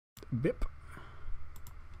Bip.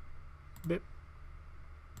 Bip.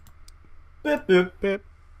 Bip, bip, Bip.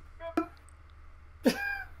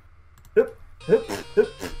 bip, bip, bip.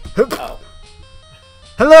 Hup. Oh.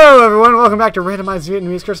 Hello, everyone. Welcome back to Randomized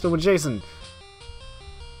Vietnamese Crystal with Jason.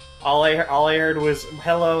 All I heard was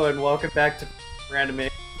hello and welcome back to Random,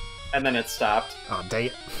 and then it stopped. Oh, dang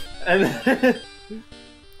it. And then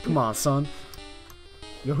Come on, son.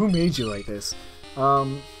 Yo, who made you like this?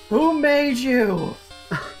 who made you?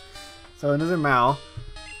 So another Mal.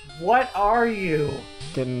 What are you?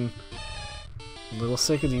 Getting a little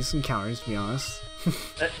sick of these encounters, to be honest.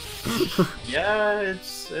 Yeah,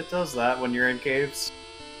 it does that when you're in caves.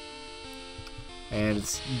 And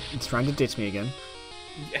it's trying to ditch me again.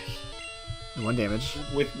 One damage.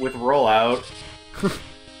 With rollout.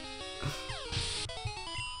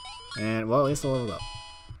 And, well, at least I leveled up.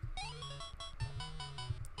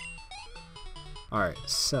 Alright,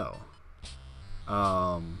 so.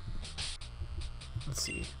 Let's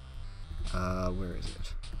see. Where is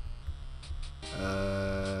it?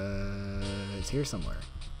 It's here somewhere.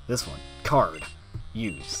 This one. Card.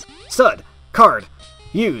 Used. Stud! Card!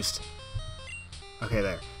 Used! Okay,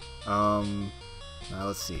 there. Now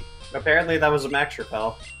let's see. Apparently that was a max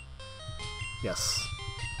repel. Yes.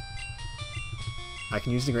 I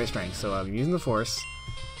can use the Great Strength, so I'm using the Force.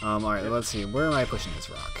 Alright, let's see. Where am I pushing this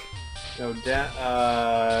rock? Go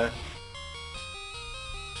down,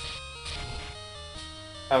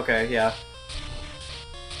 okay, yeah.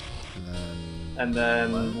 And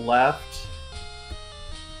then left.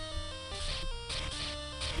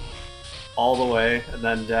 All the way, and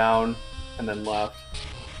then down, and then left.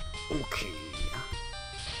 Okay.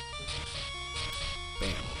 Bam.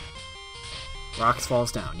 Rocks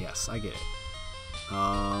falls down. Yes, I get it.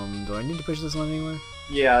 Do I need to push this one anywhere?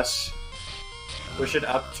 Yes. Push it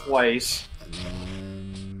up twice. And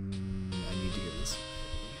then I need to go this way.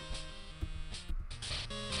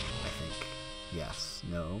 I think. Yes.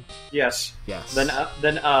 No. Yes. Yes. Then up.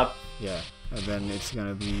 Then up. Yeah. And then it's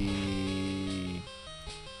gonna be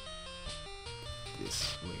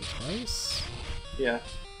this way twice. Yeah.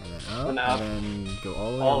 And then up. Then up. And then go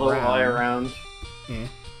all the way All the around. way around. Eh.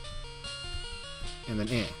 And then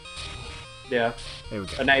eh. Yeah. There we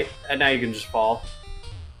go. And now you can just fall.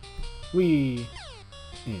 Wee.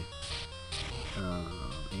 Eh. Eh.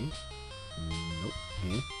 Nope.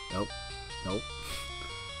 Eh. Nope. Nope.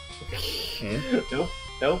 Eh. Nope.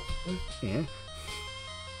 Nope. Yeah.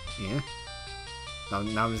 Yeah.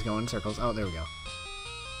 Now I'm just going in circles. Oh, there we go.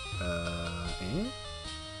 Eh?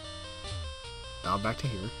 Now back to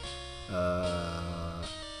here. Eh?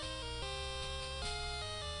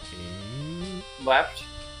 Left.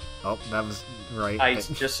 Oh, that was right. I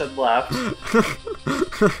just said left.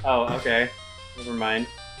 Oh, okay. Never mind.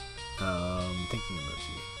 Thinking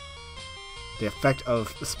emoji. The effect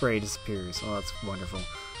of the spray disappears. Oh, that's wonderful.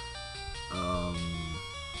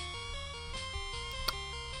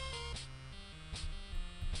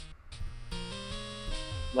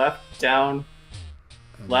 Left, down,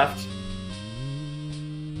 And left,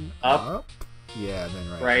 then up. Yeah, then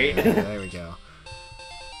right. Right. Yeah, there we go.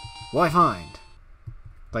 Why find?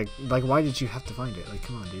 Like, why did you have to find it? Like,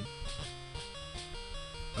 come on, dude.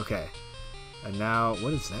 Okay. And now,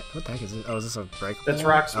 what is that? What the heck is it? Oh, is this a break? That's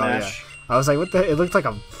Rock Smash. Oh, yeah. I was like, what the? It looked like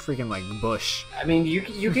a freaking, like, bush. I mean,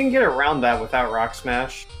 you can get around that without Rock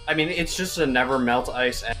Smash. I mean, it's just a never melt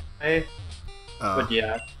ice anyway. But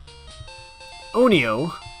yeah,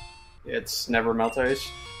 Onio. it's never melt ice.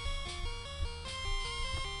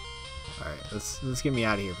 Alright, let's get me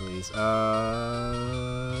out of here, please.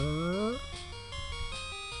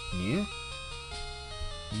 Yeah?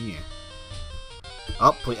 Yeah.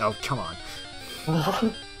 Oh, please. Oh, come on.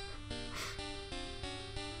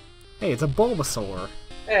 Hey, it's a Bulbasaur.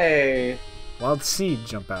 Hey. Wild Seed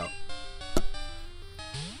jump out.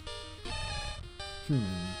 Thinking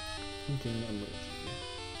emoji.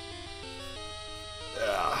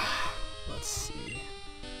 Let's see.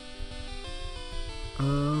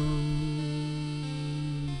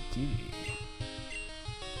 D.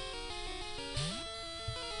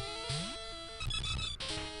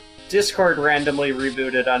 Discord randomly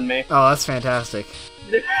rebooted on me. Oh, that's fantastic.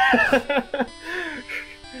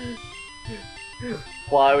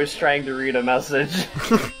 While I was trying to read a message.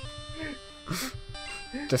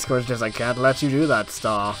 Discord's just like, can't let you do that,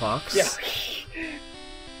 Star Fox. Yeah.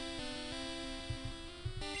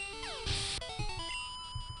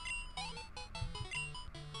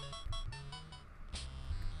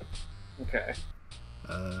 Okay.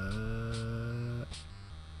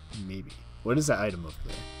 Maybe. What is that item over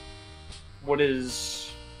there? What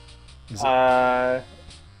is... Is it... I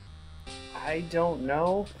don't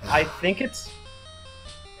know. I think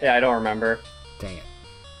Yeah, I don't remember. Dang it.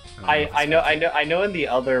 I know in the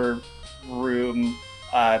other room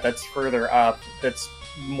that's further up, that's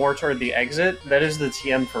more toward the exit, that is the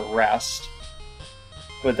TM for rest.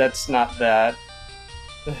 But that's not that.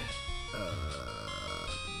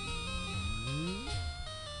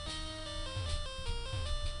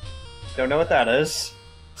 Don't know what that is.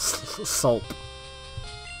 Sulp.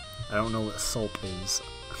 I don't know what sulp is.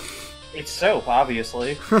 It's soap,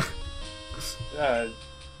 obviously. I'll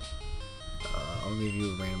give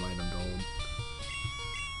you a random item to hold.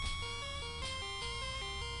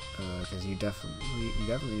 Because you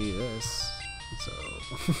definitely need this. So.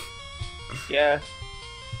 Yeah.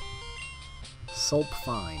 Sulp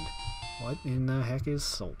find. What in the heck is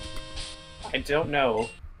sulp? I don't know.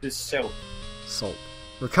 This soap. Sulp.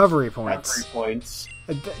 Recovery points. Recovery points.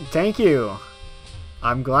 Thank you.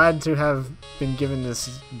 I'm glad to have been given this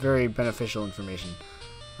very beneficial information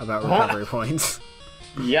about recovery points.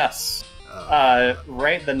 Yes.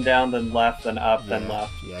 Right, then down, then left, then up, then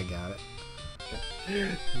left. Yeah, I got it.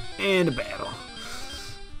 And a battle.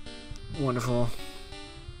 Wonderful.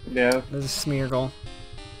 Yeah. This is Smeargle.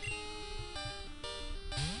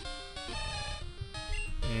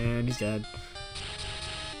 And he's dead.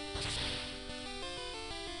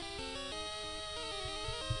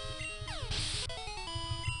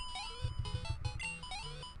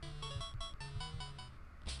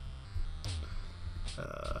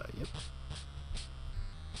 Yep.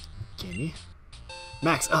 Gimme.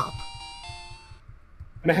 Max up!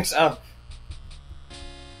 Max up.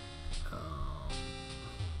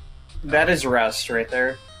 That is rest right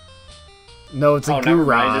there. No, it's a goo never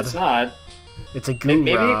rod. mind, it's not. It's a goo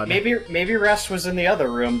rod. Maybe rest was in the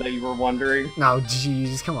other room that you were wondering. No,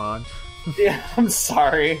 jeez, come on. Yeah, I'm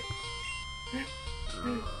sorry.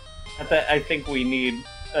 I think we need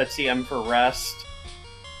a TM for rest.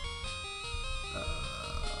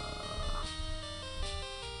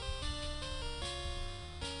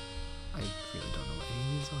 I really don't know what any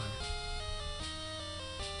of these are.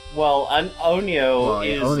 Well, Onyo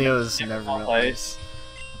is Onyo's in a never different been place.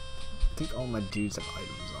 I think all my dudes have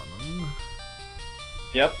items on them.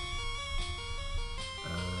 Yep.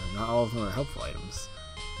 Not all of them are helpful items,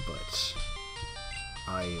 but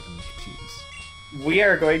I am confused. We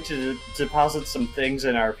are going to deposit some things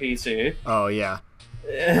in our PC. Oh yeah,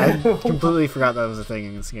 I completely forgot that was a thing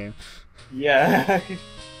in this game. Yeah.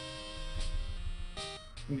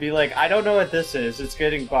 Be like, I don't know what this is, it's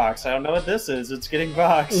getting boxed. I don't know what this is, it's getting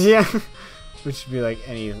boxed. Yeah, which should be like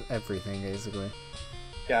everything basically.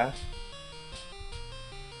 Yeah.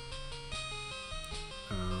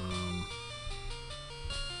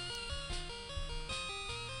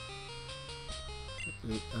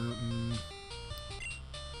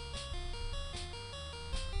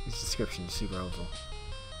 This description is super helpful.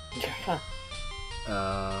 Yeah.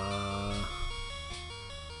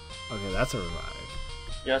 Okay, that's a revive.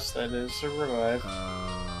 Yes, that is a revive.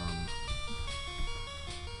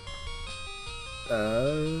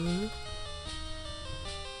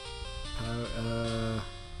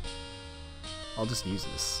 I'll just use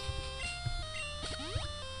this.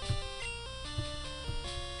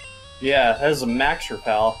 Yeah, that is a max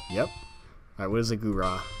repel. Yep. Alright, what is a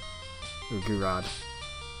Gura? Or Gurod?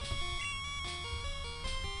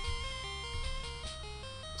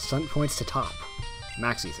 Stunt points to top.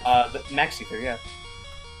 Max ether. The max ether, yeah.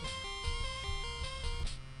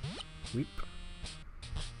 Weep.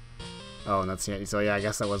 Oh, and that's it. So yeah, I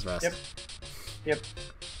guess that was rest. Yep.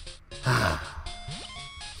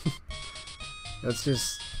 Let's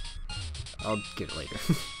just... I'll get it later.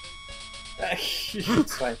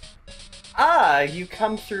 It's fine. Ah, you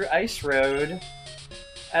come through Ice Road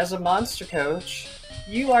as a monster coach.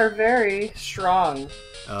 You are very strong.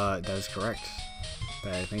 That is correct.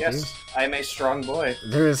 I think yes, I am a strong boy.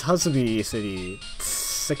 There is Husaby City,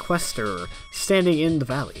 Sequester, standing in the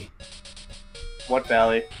valley. What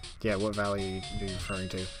valley? Yeah, what valley are you referring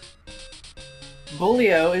to?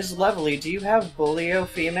 Bulio is lovely. Do you have Bulio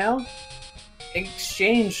female?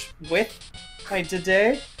 Exchange with my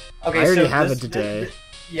Dede? Okay, I already have a Dede.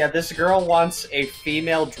 Yeah, this girl wants a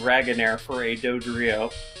female Dragonair for a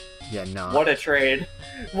Dodrio. Yeah, nah. What a trade.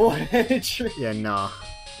 What a trade. Yeah, nah.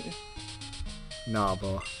 Nah,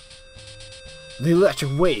 bro. The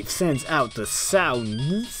electric wave sends out the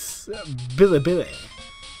sounds. Billy Billy.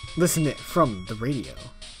 Listen it from the radio.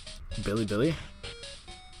 Billy Billy?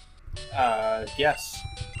 Yes.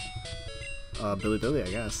 Billy Billy, I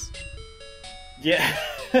guess. Yeah.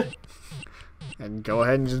 And go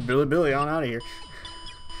ahead and just Billy Billy on out of here.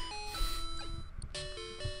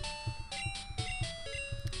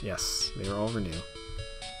 Yes, they are all renew.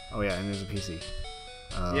 Oh yeah, and there's a PC.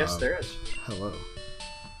 Yes, there is. Hello.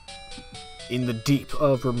 in the deep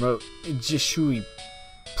of remote Jishui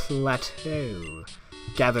Plateau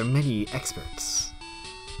gather many experts.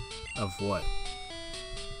 Of what?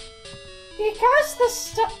 Because the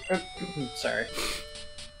sorry.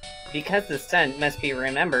 Because the stunt must be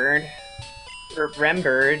remembered.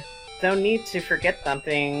 Don't need to forget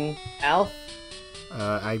something, Alf.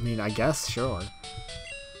 I mean, I guess, sure.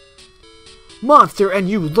 Monster and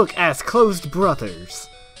you look as closed brothers.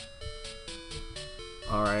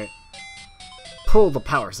 Alright. Pull the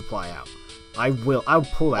power supply out. I'll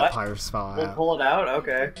pull that power supply out. We'll pull it out?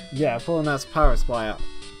 Okay. Yeah, pulling that power supply out.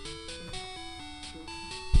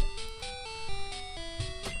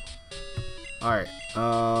 Alright.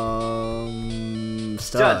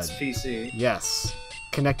 Stud. Stud's PC. Yes.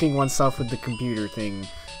 Connecting oneself with the computer thing.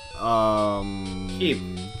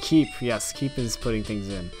 Keep. Yes, keep is putting things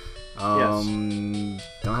in. Yes.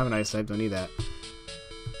 Don't have an eyesight, don't need that.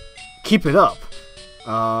 Keep it up.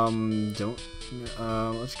 Let's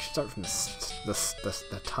start from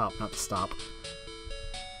the top, not the stop.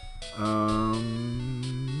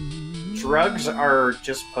 Drugs are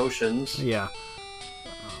just potions. Yeah.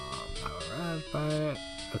 Alright,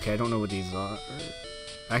 okay, I don't know what these are.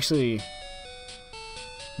 Actually,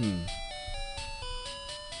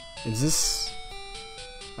 is this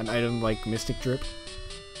an item like Mystic Drip?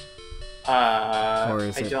 Or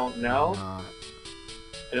is I don't know. Not?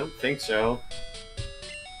 I don't think so.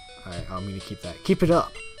 Alright, I'm gonna keep that. Keep it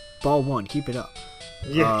up. Ball 1, keep it up.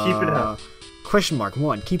 Yeah, keep it up. Question mark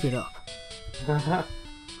 1, keep it up.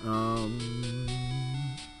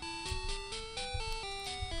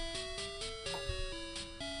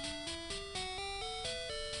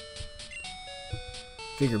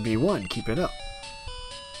 Figure B1, keep it up.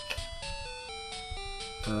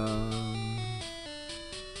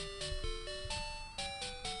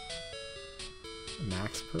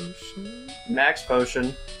 Max potion? Max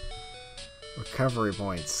potion. Recovery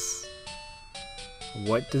points.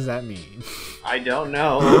 What does that mean? I don't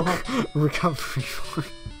know. Recovery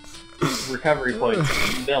points. Recovery points.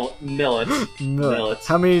 Millets.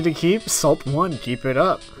 How many to keep? Salt 1, keep it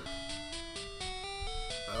up.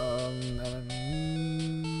 I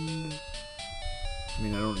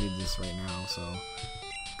mean, I don't need this right now, so...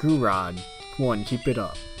 Gurod 1, keep it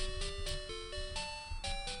up.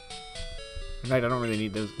 In fact, I don't really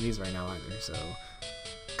need these right now either, so...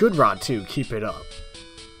 Good Rod 2, keep it up.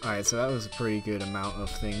 Alright, so that was a pretty good amount of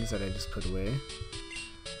things that I just put away.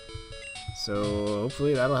 So,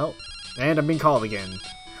 hopefully that'll help. And I'm being called again.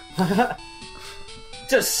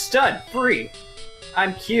 Just stud free!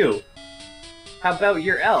 I'm Q. How about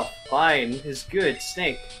your elf? Fine is good,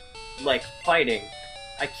 Snake. Like fighting.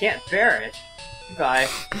 I can't bear it. Goodbye.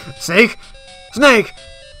 Snake! Snake!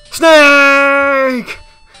 Snake!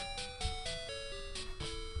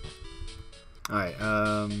 Alright,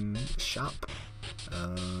 shop.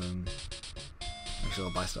 Actually,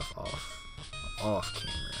 I'll buy stuff off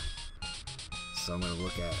camera. So I'm gonna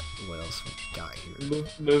look at what else we got here.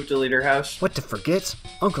 Move to Leader House. What to forget?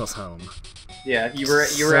 Uncle's home. Yeah, you were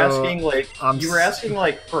asking like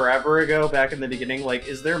forever ago, back in the beginning, like,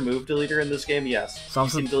 is there move deleter in this game? Yes. So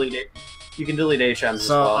you can delete it. You can delete HMs as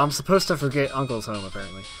well. I'm supposed to forget Uncle's home,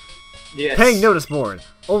 apparently. Yes. Paying notice board.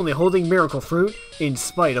 Only holding miracle fruit, in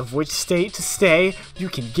spite of which state to stay, you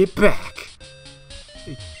can get back.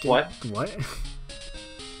 What? What?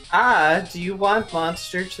 Do you want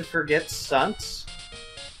Monster to forget stunts?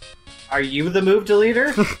 Are you the move deleter?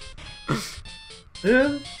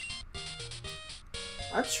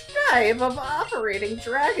 A tribe of operating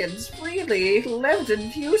dragons freely lived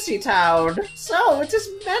in Pusey Town, so it is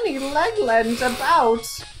many leglands about.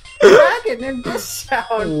 Dragon in this town.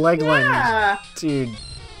 Legland. Yeah. Dude,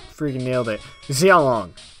 freaking nailed it. You see how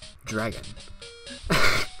long? Dragon.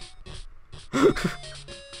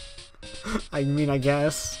 I mean, I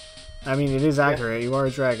guess. I mean, it is accurate. You are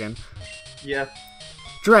a dragon. Yeah.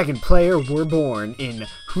 Dragon player were born in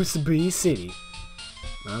Husabi City.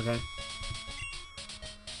 Okay.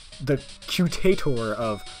 The cutator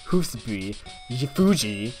of Husabi,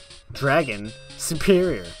 Yifuji, Dragon,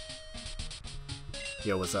 Superior.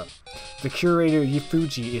 Yo, what's up? The curator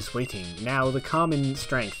Yifuji is waiting. Now the common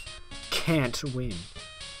strength can't win.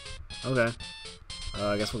 Okay.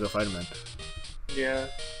 I guess we'll go fight him then. Yeah.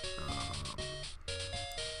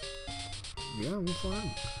 Yeah, we'll fight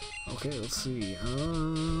him. Okay, let's see.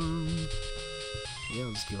 Yeah,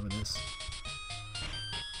 let's deal with this.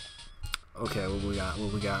 Okay, what we got?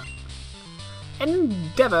 What we got?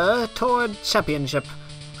 Endeavor toward championship.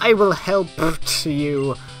 I will help to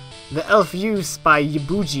you. The elf used by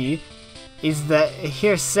Yibuji is the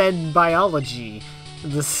here-said biology.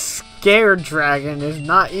 The scared dragon is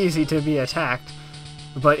not easy to be attacked.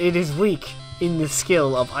 but it is weak in the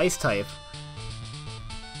skill of Ice type.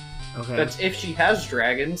 Okay. That's if she has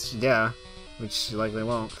dragons. Yeah, which she likely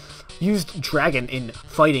won't. Used dragon in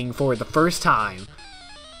fighting for the first time.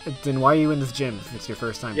 Then why are you in this gym if it's your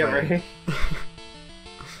first time playing? Right.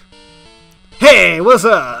 Hey, what's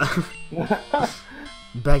up?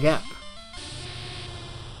 Bag app.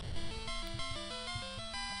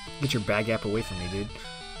 Get your bag app away from me, dude.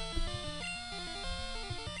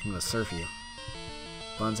 I'm gonna surf you.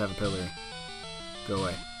 Buns have a pillar. Go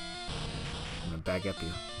away. I'm gonna bag up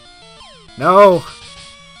you. No!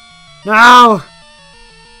 No!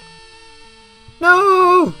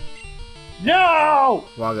 No! No!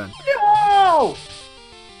 Wall gun. No!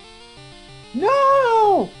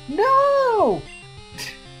 No! No!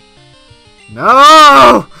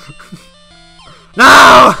 No!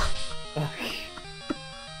 No!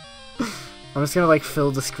 I'm just gonna like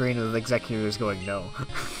fill the screen with executors going no.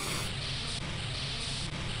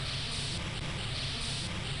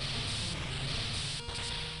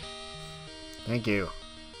 Thank you.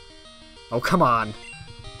 Oh, come on.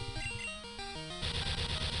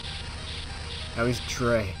 Now he's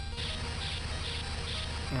Dre.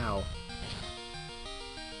 Ow.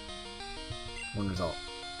 One result.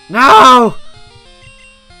 No!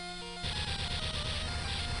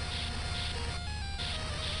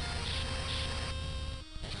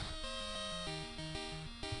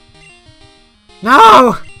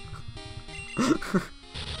 No!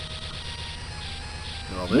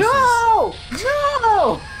 Well, No!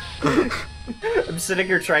 No! I'm sitting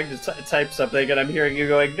here trying to type something and I'm hearing you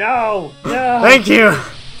going, no! No! Thank you!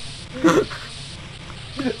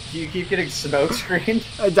 You keep getting smoke screened?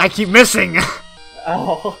 I keep missing!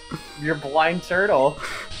 Oh, you're blind turtle.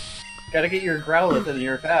 Gotta get your Growlithe in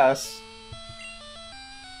your pass.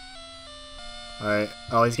 Alright.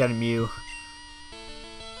 Oh, he's got a Mew.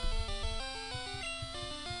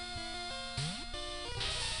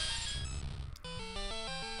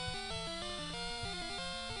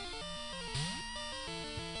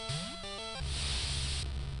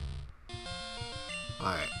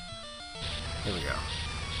 Alright. Here we go.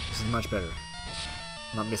 This is much better.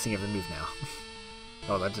 I'm not missing every move now.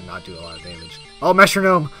 Oh, that did not do a lot of damage. Oh,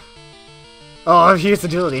 Metronome! Oh, he has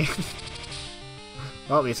agility.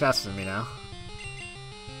 Oh, he's faster than me now.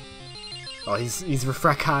 Oh, he's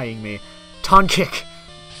refracting me. Taunt kick!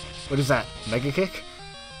 What is that? Mega kick?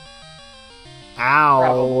 Ow!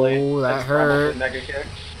 Probably. That That's hurt. probably Mega Kick.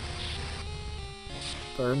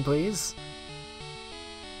 Burn, please.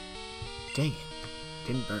 Dang it.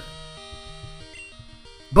 Didn't burn.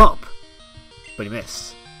 Bump! But he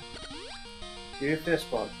missed. Do your fist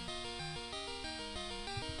bump.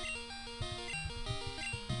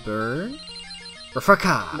 Burn?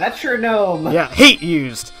 Refraka! Metronome! Yeah, hate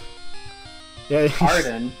used! Yeah.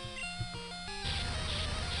 Arden.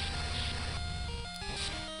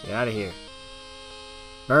 Get out of here.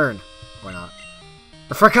 Burn. Why not?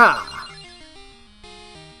 Refraka!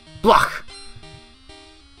 Block!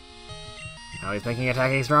 Now he's making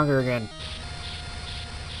attacking stronger again.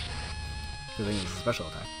 Good thing it's a special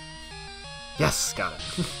attack. Yes, got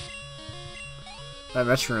it. That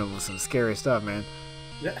metronome was some scary stuff, man.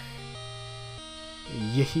 Yeah.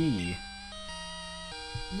 Yee.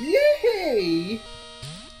 Yay!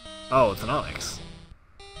 Oh, it's an Onyx.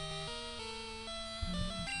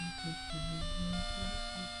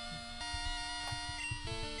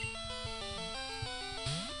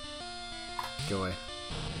 Go away.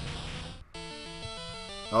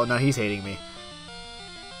 Oh, no, he's hating me.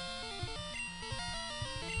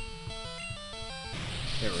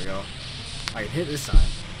 There we go. I can hit this time.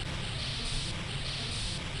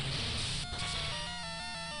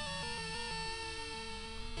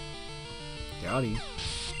 Got him.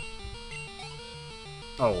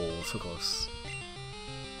 Oh, so close.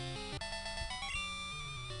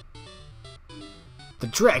 The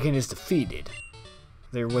dragon is defeated.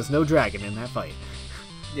 There was no dragon in that fight.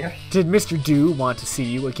 Yeah. Did Mr. Do want to see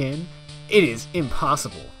you again? It is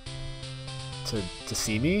impossible. To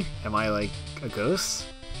see me? Am I like a ghost?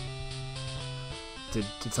 Did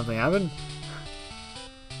something happen?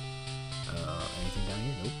 Anything down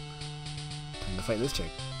here? Nope. Time to fight this chick.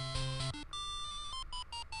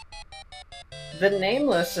 The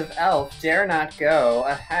nameless of Elf dare not go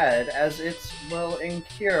ahead, as it will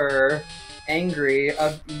incur angry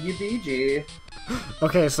of Yabiji.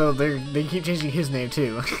 Okay, so they keep changing his name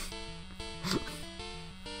too.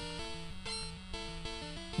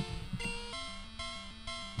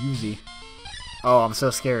 Yuzi. Oh, I'm so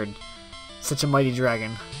scared. Such a mighty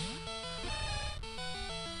dragon.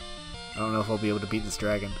 I don't know if I'll be able to beat this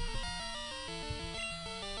dragon.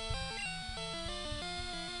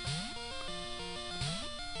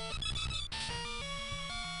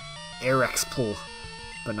 Arex pull,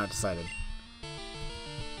 but not decided.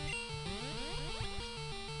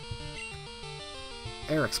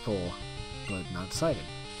 Arex pull, but not decided.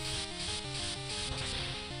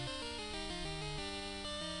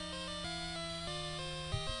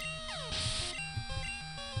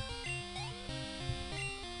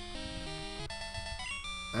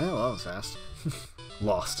 Oh, well, that was fast.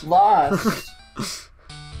 Lost. Lost.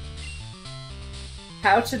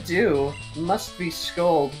 How to do must be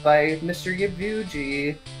scolded by Mr.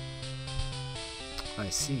 Yabuji. I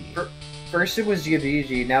see. First it was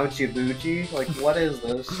Yabuji, now it's Yabuji? Like, what is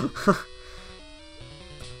this?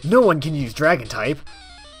 No one can use Dragon type.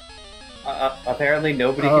 Apparently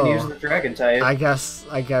nobody can use the Dragon type. I guess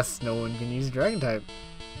no one can use Dragon type.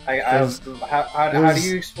 How do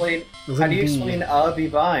you explain be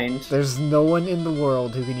bind? There's no one in the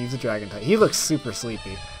world who can use a Dragon type. He looks super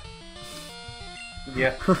sleepy.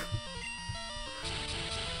 Yeah.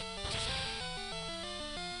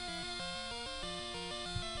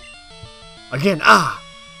 Again,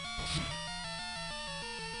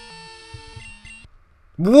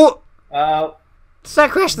 What? Does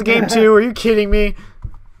that crash the game too? Are you kidding me?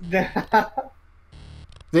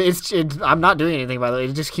 I'm not doing anything, by the way.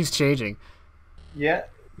 It just keeps changing. Yeah,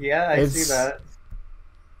 I see that.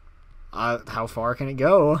 How far can it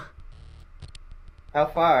go? How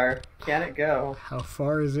far can it go? How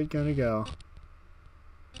far is it gonna go?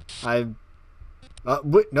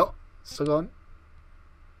 Wait, no. Still going.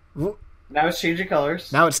 Now it's changing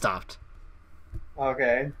colors. Now it stopped.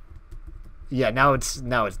 Okay. Yeah, now it's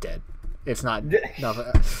dead. It's not.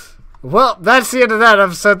 Well, that's the end of that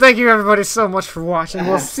episode. Thank you everybody so much for watching.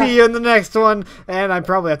 We'll see you in the next one. And I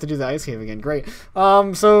probably have to do the ice cave again. Great.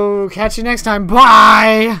 So catch you next time.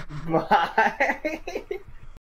 Bye! Bye!